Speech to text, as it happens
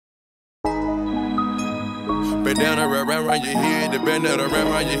bandana wrap around your head, the bandana wrap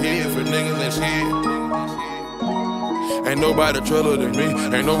around your head for niggas and shit. Ain't nobody truller than me,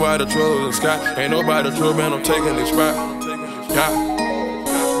 ain't nobody truller than Scott, ain't nobody truller, man, I'm taking this spot. Yeah,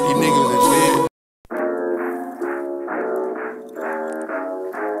 these niggas and shit.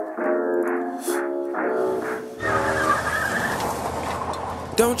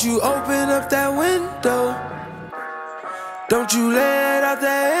 Don't you open up that window. Don't you let out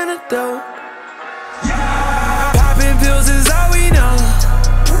that antidote. Popping pills is all we know.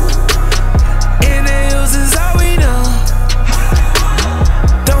 In the hills is all we know.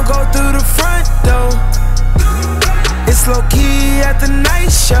 Don't go through the front door. It's low key at the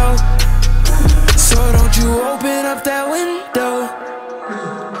night show. So don't you open up that window.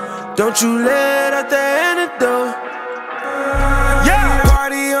 Don't you let out that antidote.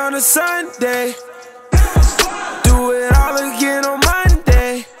 Party on a Sunday. Do it all again on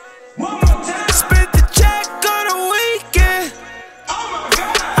Monday. Spent the check on a weekend.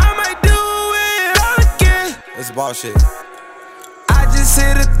 I might do it all again. It's bullshit. I just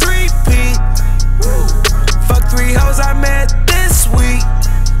hit a 3-peat. Fuck 3 hoes I met this week.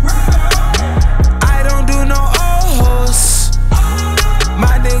 I don't do no old hoes.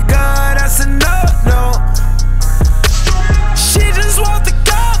 My nigga, that's a no-no. She just want the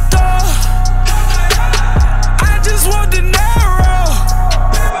go-go. I just want the narrow.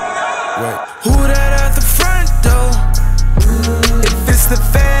 Wait. Who that at the front door? If it's the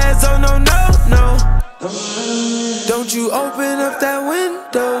feds, oh no, no, no. Don't you open up that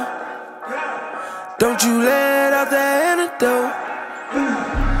window. Don't you let out that antidote.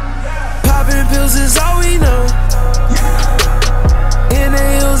 Popping pills is all we know. In the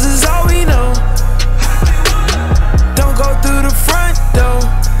hills is all we know. Don't go through the front door.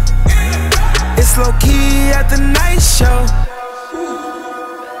 It's low key at the night show.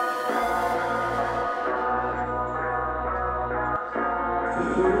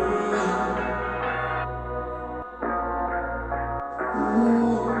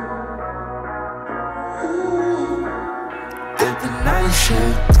 At the night show.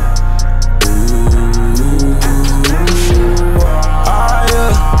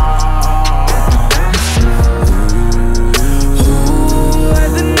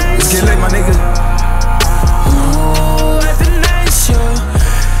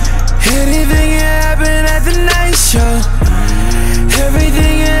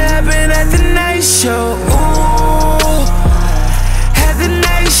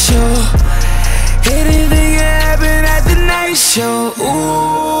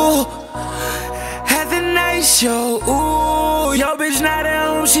 Show, ooh, yo bitch not at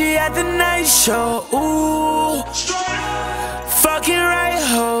home, she at the night show, ooh, fucking right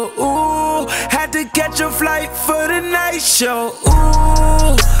ho, ooh, had to catch a flight for the night show,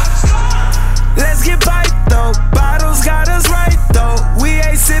 ooh, let's get bite though, bottles got us right though, we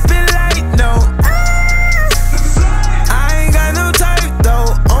ain't sipping light, no, I ain't got no type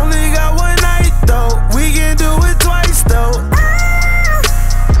though, only got one night though, we can do it twice though,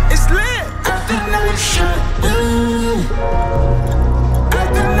 it's lit at the night show. At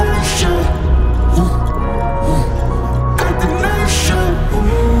the night show, at the night show,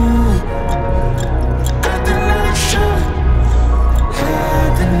 at the night show,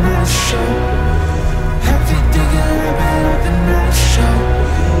 at the night show, everything happened at the night show,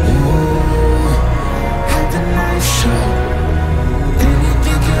 at the night show,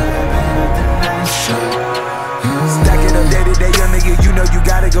 anything happened at the night show. Stack it up day to day, young nigga, you know you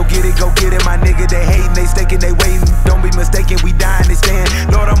gotta go get it, my nigga. They hating, they staking, they waiting. Don't be mistaken, we dying, they stand.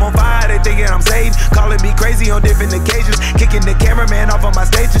 Lord, I'm on fire, they thinking I'm saved. Calling me crazy on different occasions. Kicking the cameraman off of my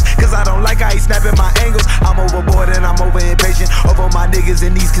stages, cause I don't like how he snapping my angles. I'm overboard and I'm over impatient. Over my niggas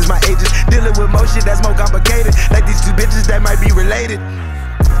and these, cause my ages. Dealing with more shit that's more complicated. Like these two bitches that might be related.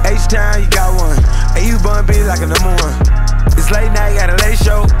 H-Town, you got one. And you bun be like a #1. It's late night, got a late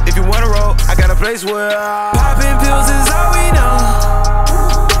show. If you wanna roll, I got a place where